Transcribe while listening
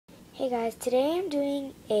Hey guys, today I'm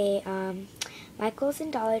doing a Michaels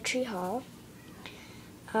and Dollar Tree haul.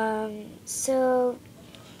 So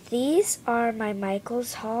these are my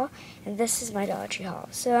Michaels haul, and this is my Dollar Tree haul.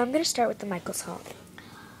 So I'm going to start with the Michaels haul.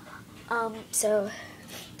 So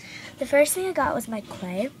the first thing I got was my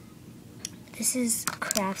clay. This is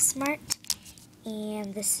Craftsmart,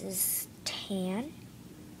 and this is tan.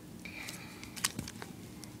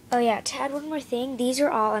 Oh yeah, to add one more thing, these are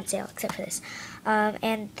all on sale except for this.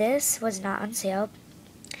 And this was not on sale.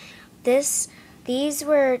 These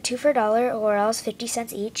were 2 for $1 or else 50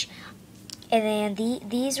 cents each. And then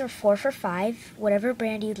these were 4 for $5, whatever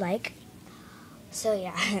brand you'd like. So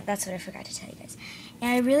yeah, that's what I forgot to tell you guys.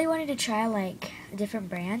 And I really wanted to try like different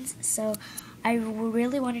brands. So I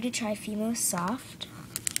really wanted to try Fimo Soft.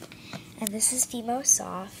 And this is Fimo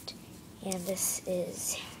Soft. And this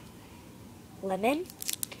is lemon.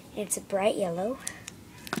 It's a bright yellow.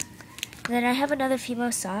 And then I have another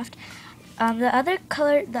Fimo Soft. The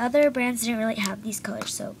other brands didn't really have these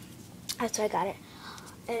colors, so that's why I got it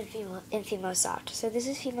in Fimo Soft. So this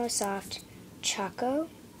is Fimo Soft Choco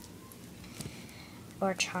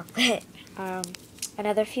or chocolate.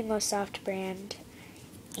 Another Fimo Soft brand,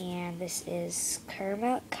 and this is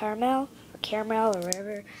caramel or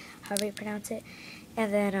whatever, however you pronounce it.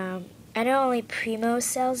 And then I know only Primo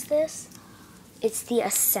sells this. It's the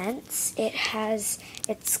Essence.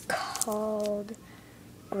 It's called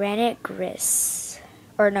Granite Gris.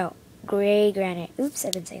 Or no, Gray Granite. Oops,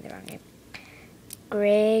 I've been saying the wrong name.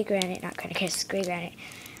 Gray Granite, not Granite Gris, Gray Granite.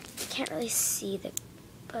 I can't really see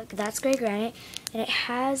but that's Gray Granite. And it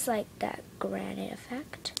has like that granite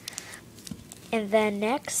effect. And then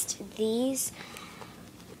next,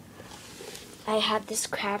 I have this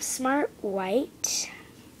Craftsmart White.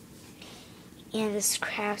 And this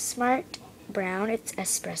Craftsmart Brown, it's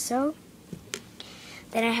espresso.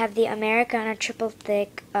 Then I have the Americana Triple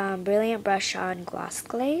Thick Brilliant Brush On Gloss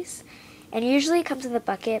Glaze. And usually it comes in the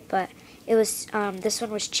bucket, but it was this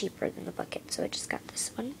one was cheaper than the bucket, so I just got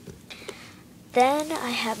this one. Then I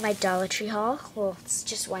have my Dollar Tree haul. Well, it's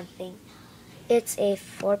just one thing. It's a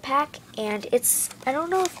 4-pack, and I don't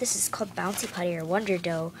know if this is called Bouncy Putty or Wonder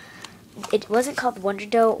Dough. It wasn't called Wonder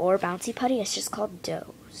Dough or Bouncy Putty, it's just called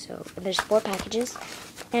Dough. So there's 4 packages,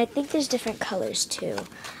 and I think there's different colors too.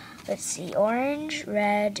 Let's see, orange,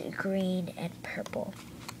 red, green, and purple.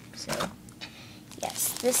 So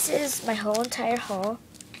yes, this is my whole entire haul,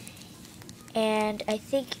 and I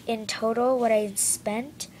think in total what I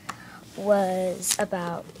spent was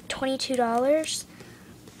about $22.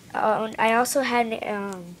 I also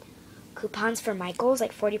had coupons for Michaels,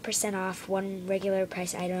 like 40% off one regular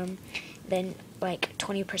price item, then like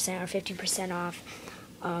 20% or 15% off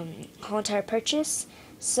whole entire purchase.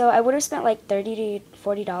 So I would have spent like $30 to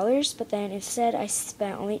 $40, but then instead I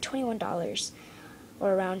spent only $21,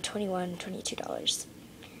 or around $21, $22.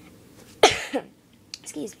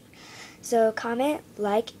 Excuse me. So comment,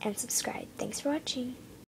 like, and subscribe. Thanks for watching.